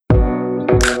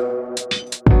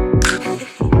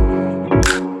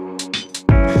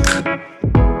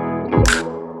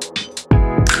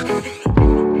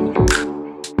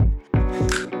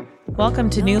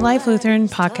Welcome to New Life Lutheran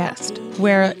Podcast,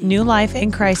 where new life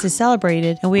in Christ is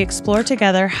celebrated and we explore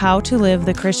together how to live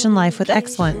the Christian life with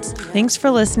excellence. Thanks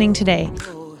for listening today.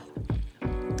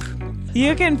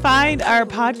 You can find our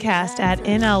podcast at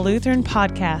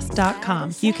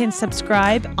nllutheranpodcast.com. You can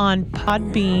subscribe on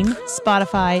Podbean,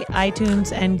 Spotify,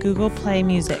 iTunes, and Google Play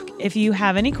Music. If you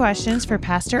have any questions for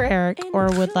Pastor Eric or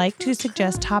would like to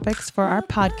suggest topics for our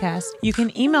podcast, you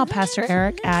can email Pastor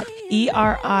Eric at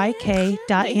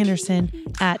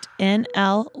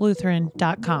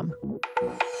erik.anderson@nllutheran.com.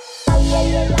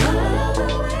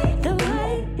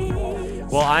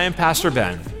 Well, I am Pastor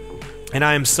Ben, and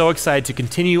I am so excited to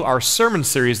continue our sermon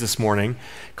series this morning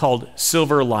called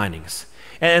Silver Linings.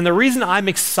 And the reason I'm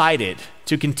excited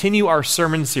to continue our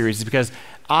sermon series is because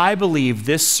I believe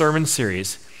this sermon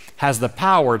series has the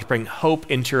power to bring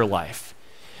hope into your life.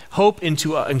 Hope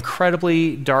into an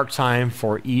incredibly dark time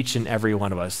for each and every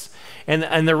one of us.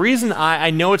 And the reason I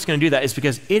know it's going to do that is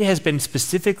because it has been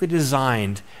specifically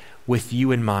designed with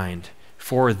you in mind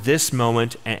for this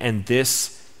moment and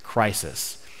this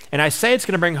crisis. And I say it's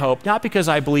going to bring hope, not because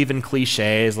I believe in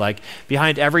cliches like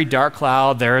behind every dark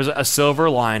cloud there is a silver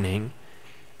lining,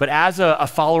 but as a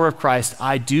follower of Christ,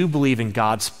 I do believe in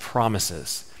God's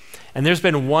promises. And there's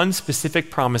been one specific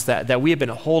promise that we have been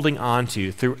holding on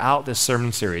to throughout this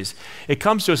sermon series. It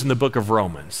comes to us in the book of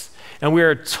Romans. And we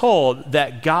are told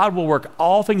that God will work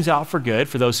all things out for good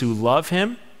for those who love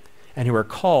him and who are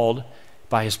called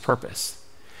by his purpose.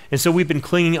 And so we've been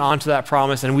clinging on to that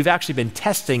promise, and we've actually been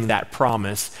testing that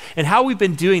promise. And how we've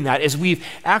been doing that is we've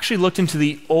actually looked into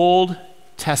the Old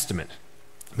Testament,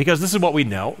 because this is what we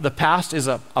know. The past is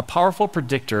a powerful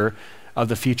predictor of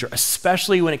the future,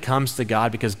 especially when it comes to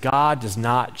God, because God does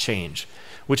not change,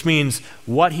 which means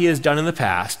what he has done in the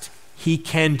past, he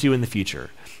can do in the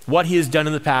future. What he has done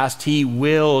in the past, he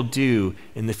will do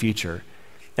in the future.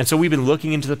 And so we've been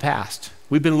looking into the past.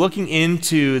 We've been looking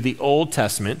into the Old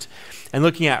Testament and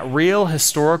looking at real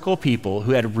historical people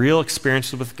who had real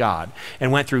experiences with God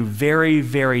and went through very,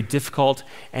 very difficult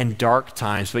and dark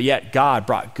times, but yet God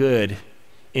brought good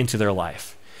into their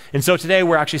life. And so today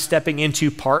we're actually stepping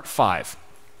into part 5.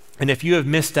 And if you have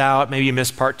missed out, maybe you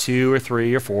missed part 2 or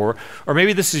 3 or 4, or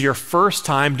maybe this is your first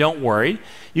time, don't worry.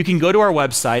 You can go to our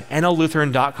website,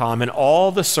 nllutheran.com, and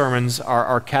all the sermons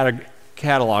are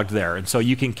cataloged there. And so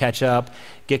you can catch up,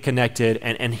 get connected,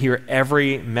 and hear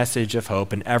every message of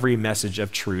hope and every message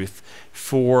of truth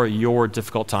for your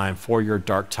difficult time, for your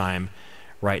dark time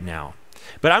right now.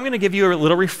 But I'm going to give you a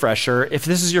little refresher. If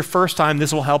this is your first time,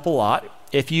 this will help a lot.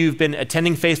 If you've been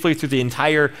attending faithfully through the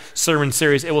entire sermon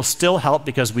series, it will still help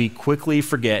because we quickly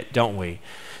forget, don't we?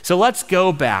 So let's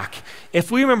go back.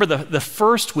 If we remember the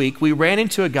first week, we ran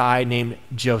into a guy named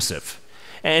Joseph.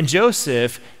 And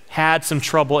Joseph had some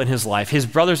trouble in his life. His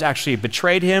brothers actually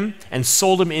betrayed him and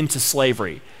sold him into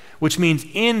slavery, which means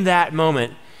in that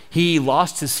moment, he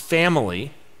lost his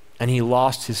family and he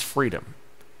lost his freedom.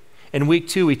 In week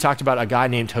 2, we talked about a guy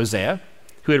named Hosea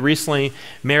who had recently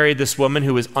married this woman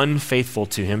who was unfaithful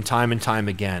to him time and time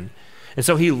again. And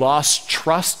so he lost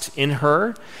trust in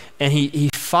her, and he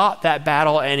fought that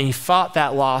battle and he fought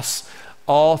that loss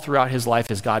all throughout his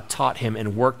life as God taught him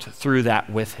and worked through that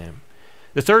with him.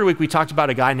 The third week, we talked about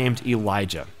a guy named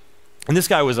Elijah. And this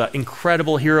guy was an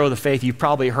incredible hero of the faith. You've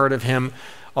probably heard of him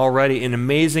already, an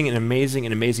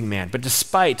amazing man. But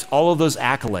despite all of those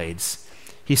accolades,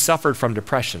 he suffered from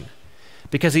depression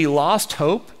because he lost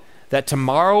hope that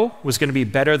tomorrow was going to be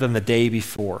better than the day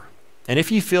before. And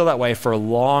if you feel that way for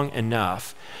long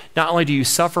enough, not only do you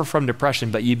suffer from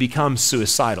depression, but you become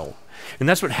suicidal. And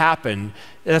that's what happened.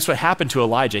 That's what happened to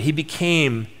Elijah. He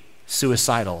became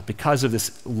suicidal because of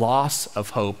this loss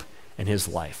of hope in his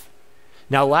life.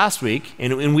 Now last week,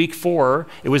 in week 4,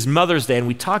 it was Mother's Day, and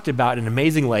we talked about an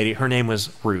amazing lady. Her name was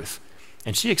Ruth,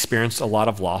 and she experienced a lot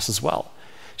of loss as well.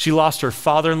 She lost her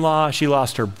father-in-law, she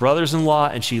lost her brothers-in-law,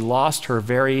 and she lost her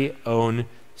very own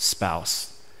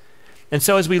spouse. And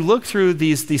so as we look through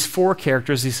these 4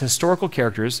 characters, these historical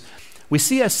characters, we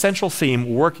see a central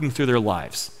theme working through their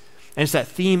lives, and it's that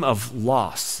theme of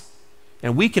loss.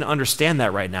 And we can understand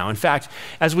that right now. In fact,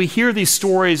 as we hear these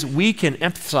stories, we can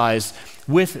empathize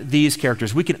with these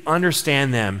characters. We can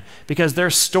understand them because their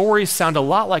stories sound a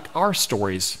lot like our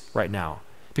stories right now,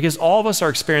 because all of us are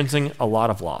experiencing a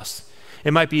lot of loss.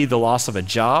 It might be the loss of a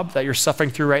job that you're suffering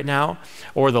through right now,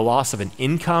 or the loss of an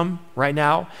income right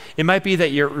now. It might be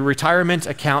that your retirement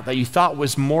account that you thought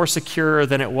was more secure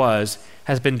than it was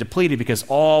has been depleted because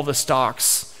all the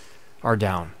stocks are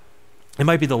down. It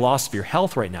might be the loss of your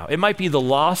health right now. It might be the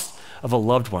loss of a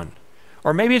loved one.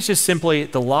 Or maybe it's just simply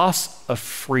the loss of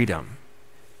freedom,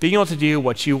 being able to do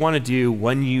what you want to do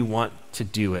when you want to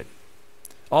do it.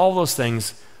 All those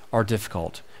things are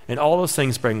difficult. And all those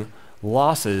things bring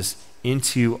losses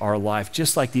into our life,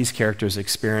 just like these characters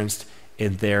experienced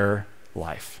in their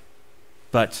life.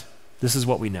 But this is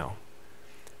what we know.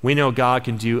 We know God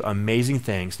can do amazing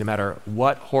things no matter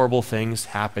what horrible things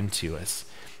happen to us.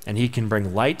 And he can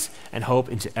bring light and hope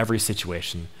into every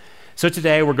situation. So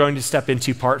today we're going to step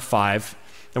into part 5,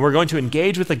 and we're going to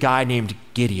engage with a guy named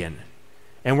Gideon.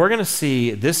 And we're going to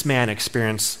see this man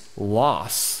experience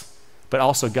loss, but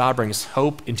also God brings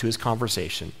hope into his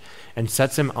conversation and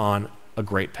sets him on a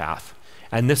great path.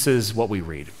 And this is what we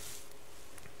read.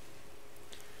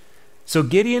 So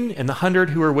Gideon and the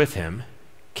 100 who were with him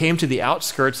came to the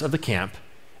outskirts of the camp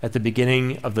at the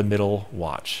beginning of the middle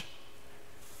watch.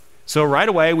 So right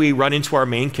away we run into our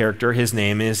main character. His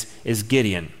name is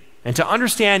Gideon. And to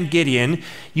understand Gideon,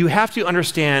 you have to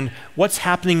understand what's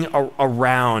happening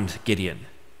around Gideon.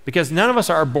 Because none of us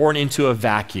are born into a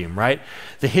vacuum, right?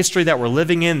 The history that we're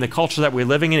living in, the culture that we're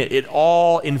living in, it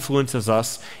all influences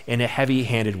us in a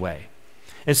heavy-handed way.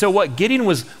 And so what Gideon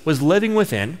was living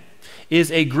within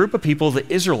is a group of people,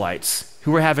 the Israelites,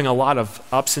 who were having a lot of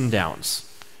ups and downs.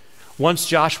 Once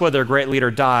Joshua, their great leader,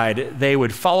 died, they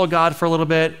would follow God for a little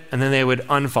bit, and then they would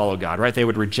unfollow God, right? They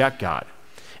would reject God.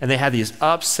 And they had these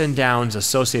ups and downs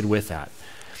associated with that.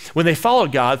 When they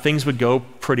followed God, things would go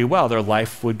pretty well. Their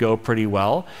life would go pretty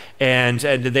well, and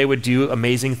they would do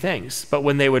amazing things. But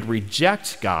when they would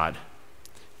reject God,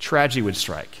 tragedy would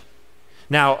strike.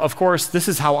 Now, of course, this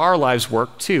is how our lives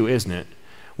work too, isn't it?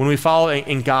 When we follow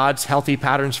in God's healthy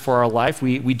patterns for our life,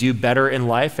 we do better in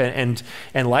life, and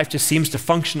life just seems to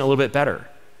function a little bit better.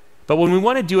 But when we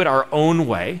want to do it our own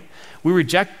way, we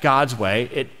reject God's way,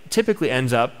 it typically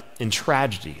ends up in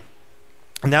tragedy.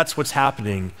 And that's what's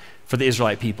happening for the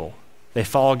Israelite people. They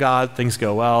follow God, things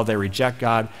go well. They reject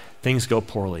God, things go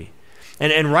poorly.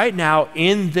 And right now,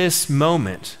 in this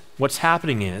moment, what's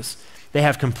happening is they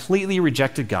have completely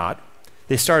rejected God.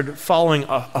 They started following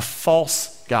a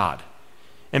false God.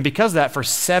 And because of that, for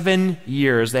 7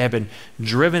 years, they have been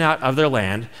driven out of their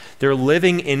land. They're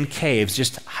living in caves,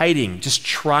 just hiding, just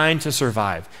trying to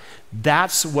survive.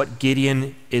 That's what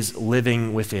Gideon is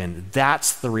living within.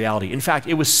 That's the reality. In fact,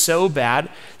 it was so bad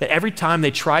that every time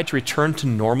they tried to return to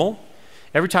normal,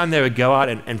 every time they would go out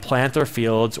and plant their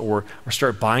fields or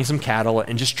start buying some cattle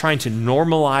and just trying to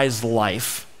normalize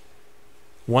life,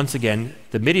 once again,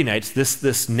 the Midianites,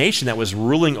 this nation that was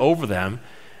ruling over them,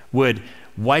 would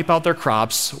wipe out their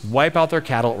crops, wipe out their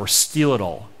cattle, or steal it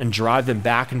all and drive them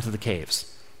back into the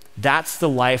caves. That's the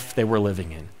life they were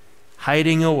living in,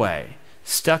 hiding away,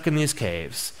 stuck in these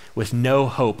caves with no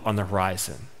hope on the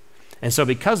horizon. And so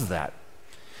because of that,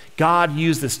 God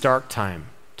used this dark time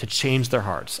to change their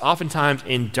hearts. Oftentimes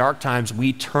in dark times,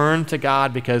 we turn to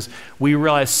God because we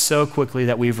realize so quickly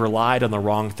that we've relied on the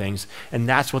wrong things, and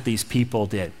that's what these people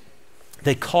did.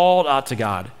 They called out to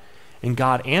God, and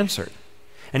God answered.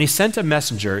 And he sent a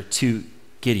messenger to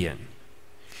Gideon.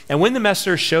 And when the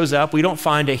messenger shows up, we don't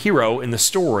find a hero in the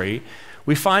story.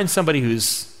 We find somebody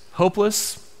who's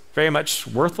hopeless, very much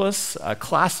worthless, a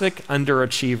classic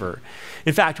underachiever.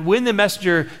 In fact, when the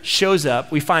messenger shows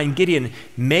up, we find Gideon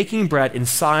making bread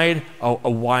inside a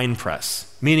wine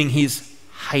press, meaning he's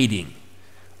hiding.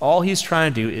 All he's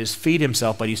trying to do is feed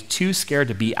himself, but he's too scared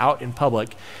to be out in public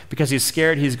because he's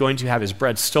scared he's going to have his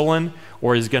bread stolen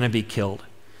or he's going to be killed.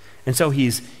 And so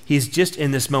he's just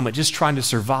in this moment, just trying to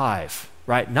survive,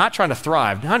 right? Not trying to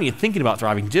thrive, not even thinking about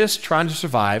thriving, just trying to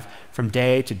survive from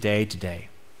day to day to day.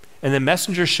 And the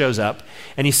messenger shows up,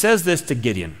 and he says this to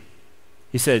Gideon.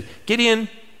 He said, Gideon,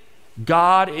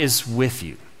 God is with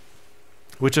you.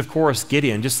 Which, of course,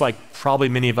 Gideon, just like probably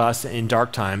many of us in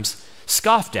dark times,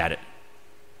 scoffed at it.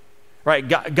 Right?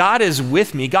 God is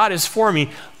with me. God is for me.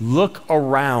 Look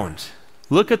around.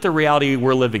 Look at the reality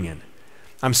we're living in.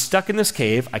 I'm stuck in this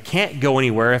cave. I can't go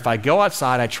anywhere. If I go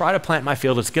outside, I try to plant my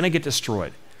field, it's going to get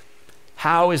destroyed.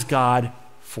 How is God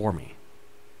for me?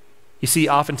 You see,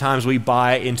 oftentimes we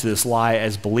buy into this lie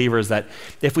as believers that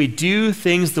if we do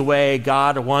things the way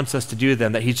God wants us to do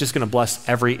them, that he's just going to bless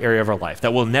every area of our life,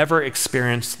 that we'll never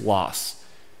experience loss.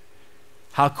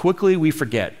 How quickly we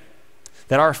forget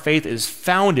that our faith is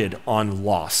founded on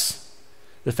loss.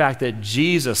 The fact that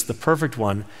Jesus, the perfect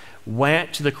one,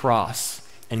 went to the cross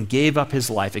and gave up his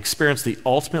life, experienced the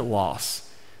ultimate loss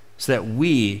so that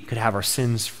we could have our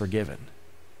sins forgiven.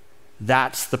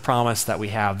 That's the promise that we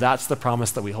have. That's the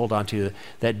promise that we hold on to,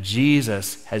 that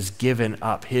Jesus has given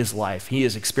up his life. He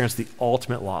has experienced the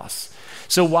ultimate loss.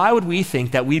 So why would we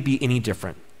think that we'd be any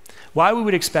different? Why we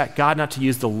would expect God not to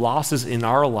use the losses in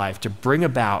our life to bring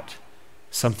about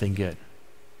something good?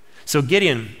 So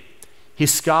Gideon, he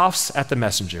scoffs at the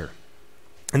messenger.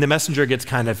 And the messenger gets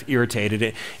kind of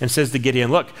irritated and says to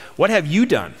Gideon, look, what have you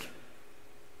done?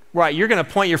 Right, you're going to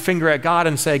point your finger at God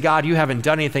and say, God, you haven't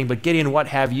done anything, but Gideon, what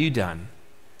have you done?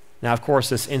 Now, of course,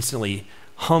 this instantly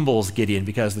humbles Gideon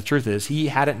because the truth is he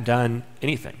hadn't done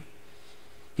anything.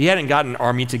 He hadn't gotten an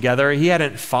army together. He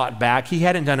hadn't fought back. He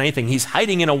hadn't done anything. He's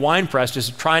hiding in a wine press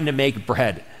just trying to make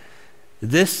bread.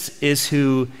 This is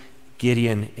who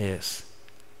Gideon is.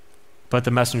 But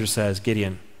the messenger says,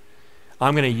 Gideon,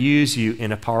 I'm going to use you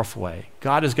in a powerful way.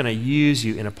 God is going to use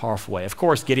you in a powerful way. Of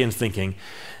course, Gideon's thinking,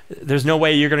 there's no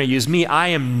way you're going to use me. I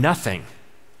am nothing,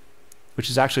 which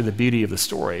is actually the beauty of the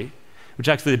story, which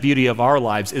is actually the beauty of our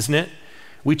lives, isn't it?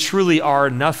 We truly are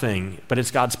nothing, but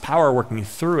it's God's power working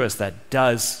through us that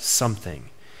does something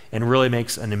and really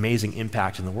makes an amazing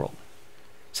impact in the world.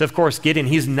 So, of course, Gideon,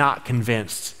 he's not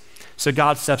convinced. So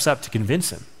God steps up to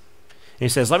convince him. And he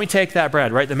says, let me take that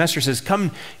bread, right? The messenger says, come,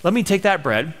 let me take that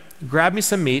bread, grab me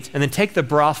some meat, and then take the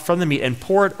broth from the meat and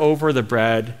pour it over the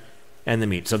bread and the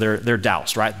meat. So they're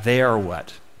doused, right? They are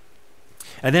wet.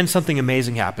 And then something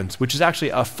amazing happens, which is actually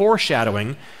a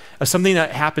foreshadowing of something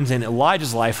that happens in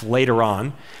Elijah's life later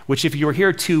on, which if you were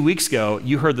here 2 weeks ago,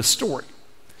 you heard the story.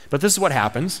 But this is what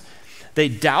happens. They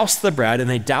douse the bread and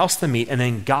they douse the meat, and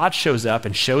then God shows up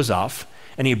and shows off,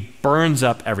 and he burns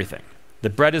up everything.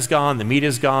 The bread is gone, the meat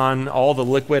is gone, all the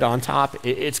liquid on top,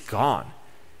 it's gone.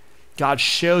 God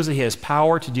shows that he has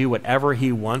power to do whatever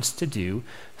he wants to do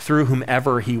through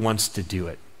whomever he wants to do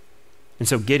it. And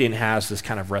so Gideon has this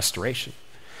kind of restoration.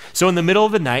 So in the middle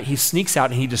of the night, he sneaks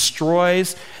out and he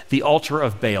destroys the altar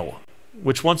of Baal,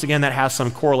 which once again, that has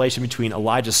some correlation between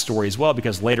Elijah's story as well,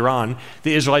 because later on,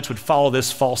 the Israelites would follow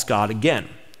this false god again.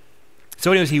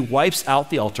 So anyways, he wipes out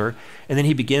the altar, and then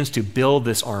he begins to build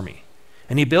this army.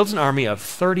 And he builds an army of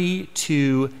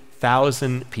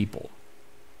 32,000 people,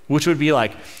 which would be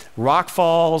like Rock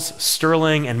Falls,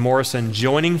 Sterling, and Morrison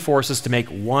joining forces to make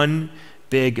one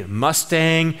big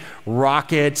Mustang,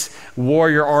 rocket,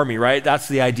 warrior army, right? That's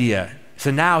the idea. So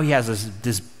now he has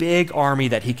this big army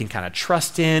that he can kind of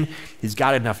trust in. He's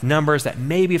got enough numbers that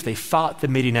maybe if they fought the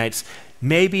Midianites,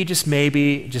 maybe, just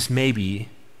maybe,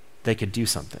 they could do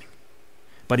something.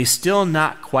 But he's still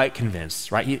not quite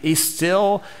convinced, right? He's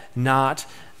still not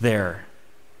there.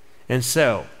 And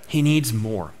so he needs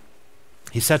more.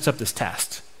 He sets up this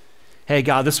test. Hey,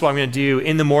 God, this is what I'm going to do.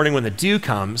 In the morning when the dew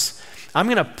comes, I'm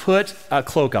going to put a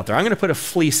cloak out there. I'm going to put a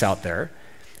fleece out there.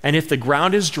 And if the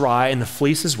ground is dry and the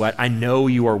fleece is wet, I know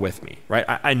you are with me, right?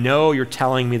 I know you're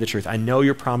telling me the truth. I know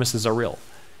your promises are real.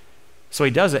 So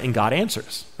he does it, and God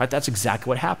answers, right? That's exactly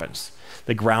what happens.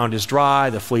 The ground is dry,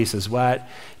 the fleece is wet.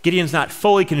 Gideon's not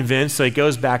fully convinced, so he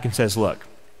goes back and says, look,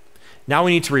 now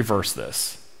we need to reverse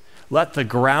this. Let the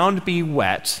ground be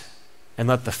wet and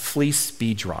let the fleece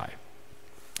be dry.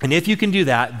 And if you can do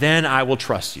that, then I will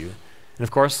trust you. And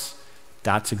of course,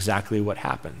 that's exactly what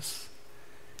happens.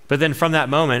 But then from that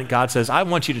moment, God says, I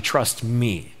want you to trust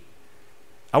me.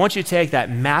 I want you to take that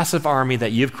massive army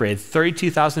that you've created,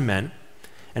 32,000 men,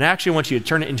 and I actually want you to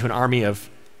turn it into an army of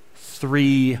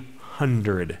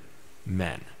 300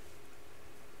 men.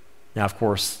 Now, of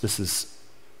course, this is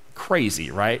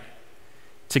crazy, right?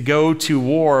 To go to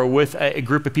war with a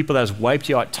group of people that has wiped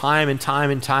you out time and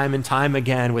time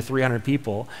again with 300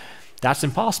 people, that's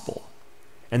impossible.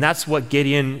 And that's what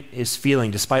Gideon is feeling.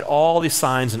 Despite all these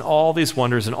signs and all these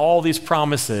wonders and all these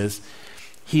promises,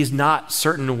 he's not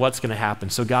certain what's going to happen.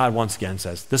 So God once again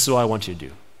says, this is what I want you to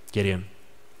do, Gideon.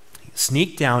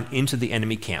 Sneak down into the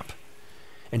enemy camp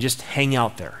and just hang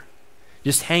out there.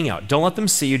 Just hang out. Don't let them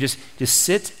see you. Just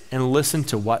sit and listen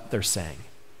to what they're saying.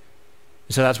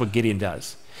 So that's what Gideon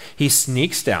does. He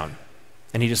sneaks down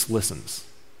and he just listens.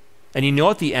 And you know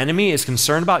what the enemy is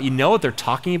concerned about? You know what they're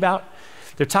talking about?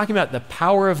 They're talking about the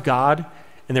power of God,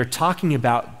 and they're talking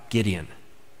about Gideon.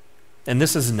 And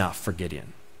this is enough for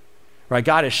Gideon. Right?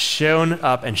 God has shown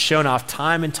up and shown off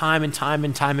time and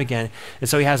time again. And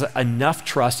so he has enough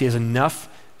trust, he has enough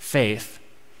faith.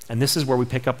 And this is where we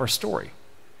pick up our story.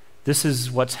 This is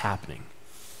what's happening.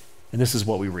 And this is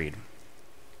what we read.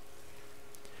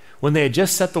 When they had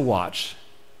just set the watch,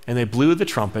 and they blew the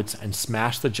trumpets and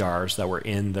smashed the jars that were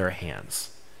in their hands.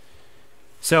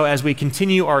 So as we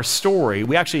continue our story,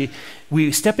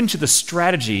 we step into the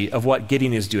strategy of what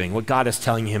Gideon is doing, what God is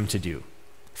telling him to do.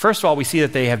 First of all, we see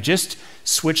that they have just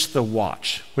switched the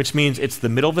watch, which means it's the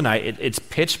middle of the night, it's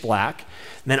pitch black,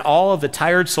 and then all of the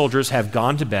tired soldiers have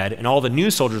gone to bed, and all the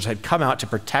new soldiers had come out to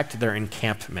protect their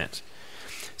encampment.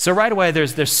 So right away,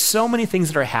 there's so many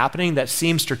things that are happening that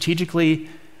seem strategically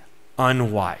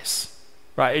unwise.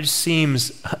 Right? It just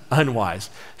seems unwise.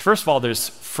 First of all, there's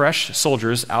fresh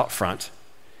soldiers out front.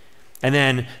 And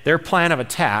then their plan of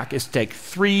attack is to take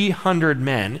 300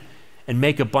 men and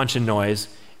make a bunch of noise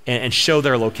and show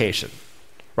their location.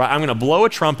 Right? I'm going to blow a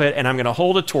trumpet and I'm going to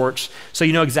hold a torch so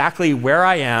you know exactly where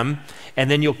I am,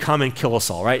 and then you'll come and kill us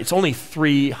all, right? It's only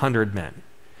 300 men.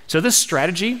 So this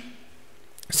strategy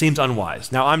seems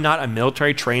unwise. Now, I'm not a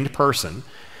military trained person,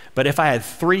 but if I had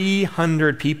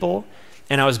 300 people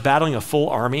and I was battling a full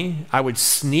army, I would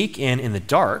sneak in the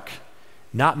dark,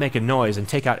 not make a noise, and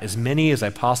take out as many as I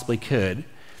possibly could,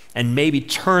 and maybe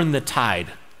turn the tide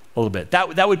a little bit.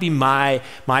 That would be my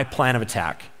plan of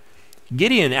attack.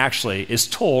 Gideon actually is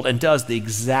told and does the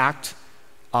exact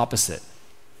opposite.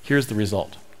 Here's the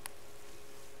result.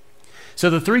 So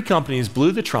the three companies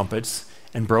blew the trumpets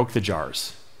and broke the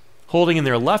jars, holding in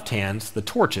their left hands the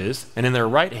torches and in their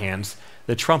right hands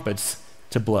the trumpets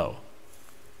to blow.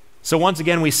 So once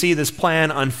again, we see this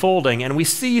plan unfolding, and we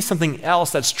see something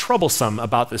else that's troublesome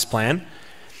about this plan.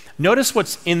 Notice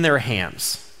what's in their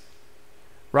hands,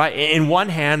 right? In one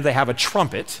hand, they have a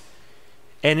trumpet,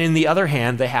 and in the other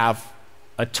hand, they have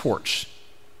a torch.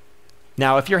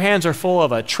 Now, if your hands are full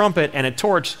of a trumpet and a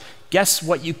torch, guess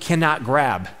what you cannot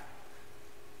grab?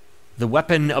 The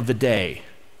weapon of the day,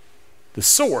 the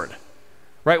sword.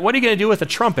 Right? What are you going to do with a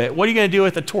trumpet? What are you going to do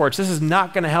with a torch? This is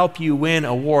not going to help you win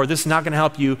a war. This is not going to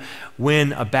help you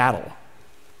win a battle.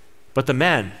 But the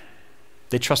men,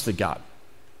 they trusted God.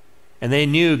 And they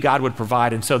knew God would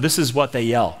provide. And so this is what they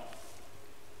yell.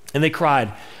 And they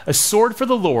cried, "A sword for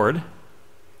the Lord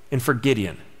and for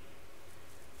Gideon."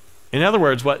 In other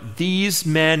words, what these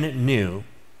men knew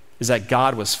is that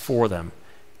God was for them.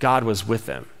 God was with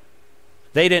them.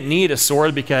 They didn't need a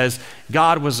sword because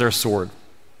God was their sword.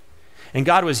 And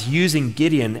God was using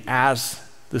Gideon as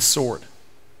the sword.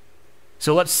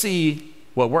 So let's see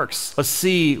what works. Let's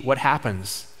see what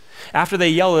happens. After they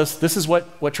yell this is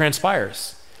what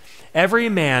transpires. Every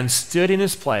man stood in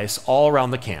his place all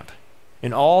around the camp,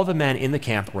 and all the men in the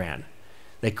camp ran.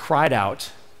 They cried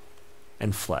out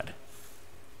and fled.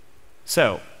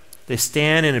 So they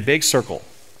stand in a big circle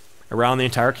around the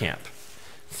entire camp.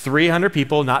 300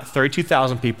 people, not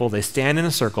 32,000 people. They stand in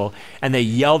a circle and they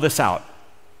yell this out.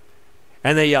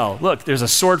 And they yell, "Look, there's a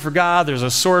sword for God, there's a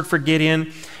sword for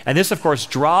Gideon." And this, of course,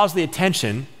 draws the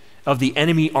attention of the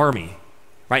enemy army.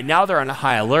 Right now they're on a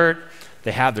high alert.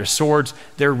 They have their swords.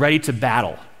 They're ready to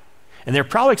battle. And they're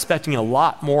probably expecting a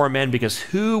lot more men, because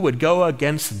who would go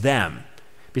against them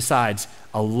besides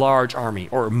a large army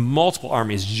or multiple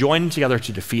armies joining together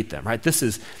to defeat them, right? This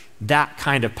is that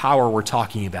kind of power we're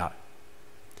talking about.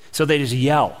 So they just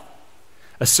yell,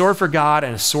 "A sword for God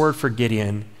and a sword for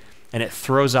Gideon," and it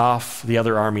throws off the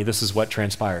other army. This is what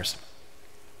transpires.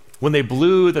 When they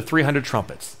blew the 300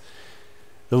 trumpets,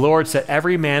 the Lord set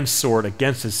every man's sword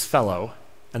against his fellow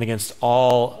and against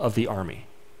all of the army.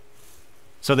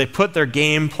 So they put their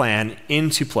game plan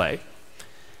into play.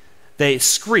 They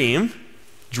scream,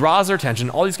 draws their attention.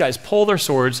 All these guys pull their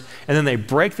swords, and then they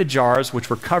break the jars which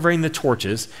were covering the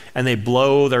torches, and they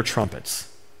blow their trumpets.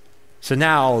 So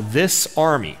now this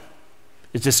army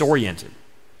is disoriented.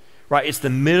 Right? It's the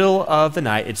middle of the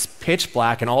night, it's pitch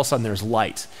black, and all of a sudden there's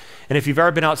light. And if you've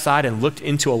ever been outside and looked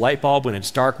into a light bulb when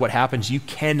it's dark, what happens? You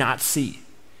cannot see.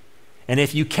 And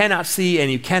if you cannot see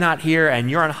and you cannot hear and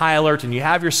you're on high alert and you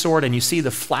have your sword and you see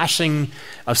the flashing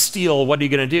of steel, what are you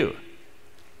going to do?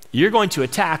 You're going to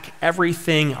attack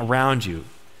everything around you.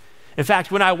 In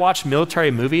fact, when I watch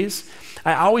military movies,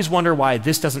 I always wonder why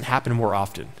this doesn't happen more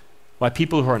often. Why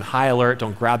people who are on high alert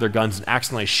don't grab their guns and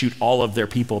accidentally shoot all of their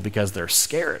people because they're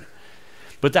scared.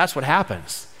 But that's what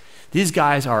happens. These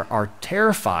guys are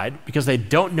terrified because they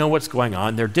don't know what's going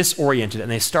on. They're disoriented,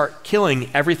 and they start killing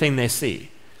everything they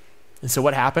see. And so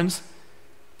what happens?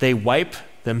 They wipe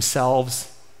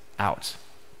themselves out.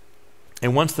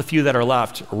 And once the few that are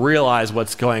left realize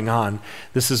what's going on,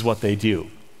 this is what they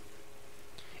do.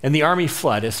 And the army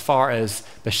fled as far as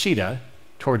Beersheba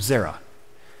towards Zerah,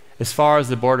 as far as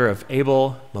the border of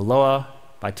Abel Meholah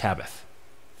by Tabbath.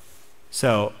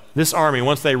 So this army,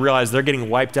 once they realize they're getting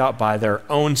wiped out by their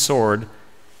own sword,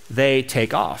 they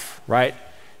take off, right?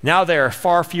 Now they are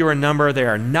far fewer in number, they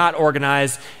are not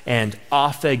organized, and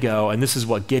off they go, and this is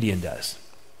what Gideon does.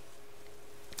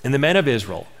 And the men of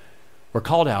Israel were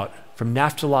called out from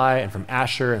Naphtali and from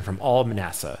Asher and from all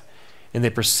Manasseh, and they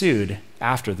pursued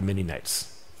after the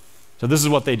Midianites. So this is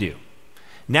what they do.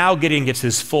 Now Gideon gets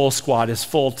his full squad, his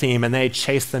full team, and they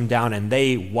chase them down and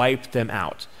they wipe them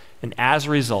out. And as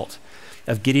a result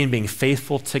of Gideon being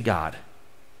faithful to God,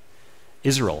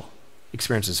 Israel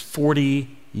experiences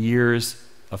 40 years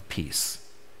of peace.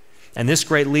 And this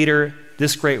great leader,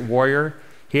 this great warrior,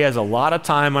 he has a lot of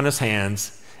time on his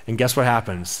hands, and guess what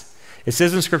happens? It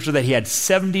says in Scripture that he had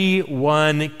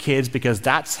 71 kids because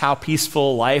that's how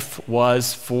peaceful life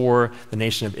was for the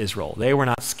nation of Israel. They were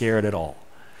not scared at all.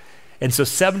 And so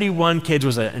 71 kids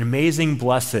was an amazing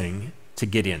blessing to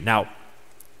Gideon. Now,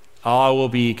 I will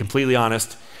be completely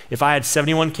honest. If I had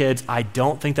 71 kids, I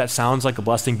don't think that sounds like a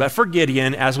blessing. But for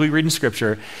Gideon, as we read in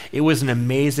Scripture, it was an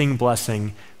amazing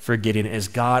blessing for Gideon as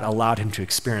God allowed him to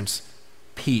experience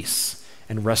peace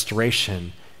and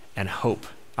restoration and hope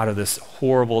out of this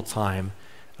horrible time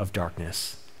of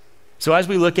darkness. So as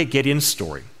we look at Gideon's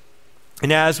story,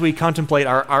 and as we contemplate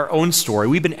our own story,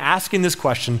 we've been asking this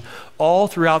question all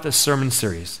throughout this sermon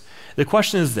series. The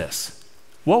question is this: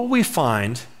 what will we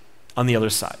find on the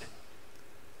other side?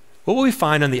 What will we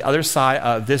find on the other side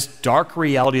of this dark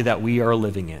reality that we are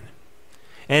living in?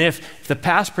 And if the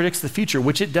past predicts the future,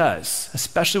 which it does,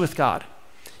 especially with God,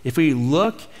 if we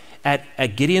look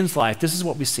at Gideon's life, this is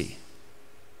what we see.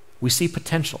 We see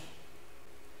potential.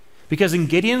 Because in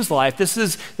Gideon's life, this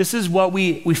is what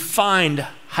we find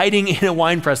hiding in a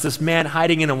wine press, this man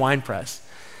hiding in a wine press.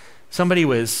 Somebody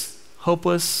was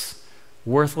hopeless,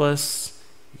 worthless,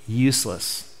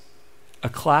 useless. A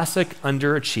classic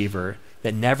underachiever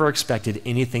that never expected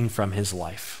anything from his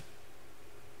life.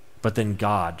 But then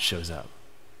God shows up.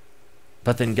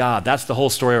 But then God, that's the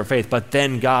whole story of our faith. But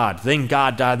then God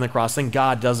died on the cross, then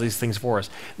God does these things for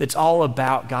us. It's all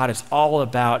about God, it's all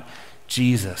about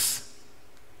Jesus.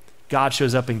 God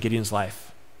shows up in Gideon's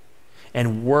life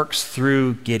and works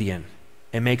through Gideon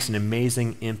and makes an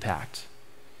amazing impact.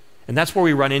 And that's where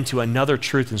we run into another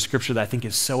truth in Scripture that I think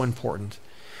is so important.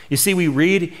 You see, we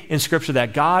read in Scripture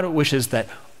that God wishes that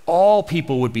all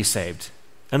people would be saved.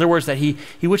 In other words, that he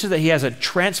wishes that he has a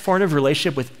transformative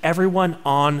relationship with everyone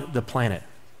on the planet.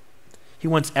 He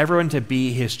wants everyone to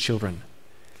be his children,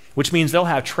 which means they'll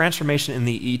have transformation in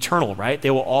the eternal, right?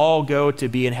 They will all go to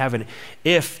be in heaven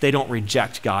if they don't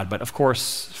reject God. But of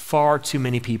course, far too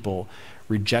many people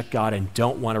reject God and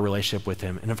don't want a relationship with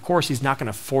him. And of course, he's not going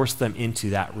to force them into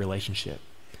that relationship.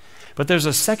 But there's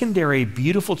a secondary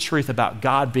beautiful truth about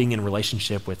God being in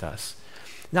relationship with us.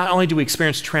 Not only do we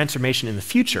experience transformation in the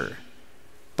future,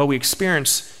 but we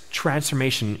experience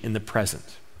transformation in the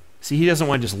present. See, he doesn't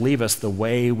want to just leave us the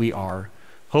way we are,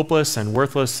 hopeless and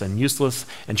worthless and useless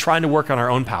and trying to work on our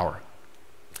own power.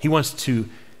 He wants to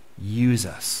use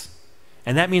us.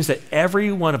 And that means that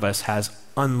every one of us has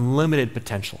unlimited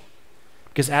potential.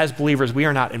 Because as believers, we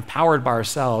are not empowered by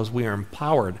ourselves, we are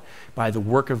empowered by the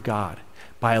work of God,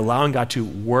 by allowing God to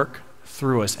work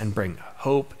through us and bring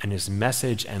hope and his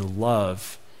message and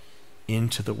love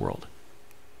into the world.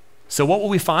 So what will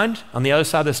we find on the other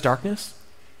side of this darkness?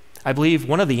 I believe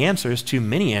one of the answers to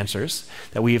many answers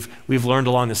that we've learned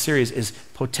along this series is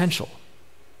potential.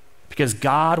 Because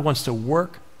God wants to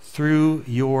work through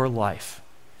your life.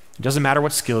 It doesn't matter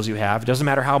what skills you have. It doesn't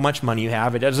matter how much money you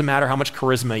have. It doesn't matter how much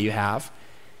charisma you have.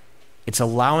 It's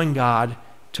allowing God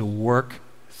to work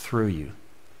through you,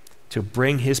 to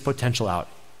bring his potential out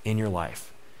in your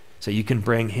life so you can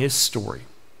bring his story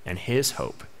and his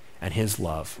hope and his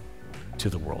love to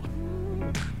the world.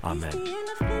 Amen.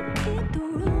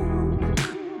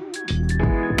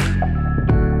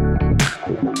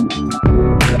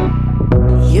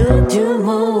 You do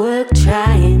more work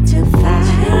trying to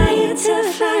find it.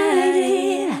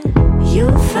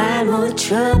 You find more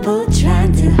trouble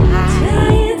trying to hide.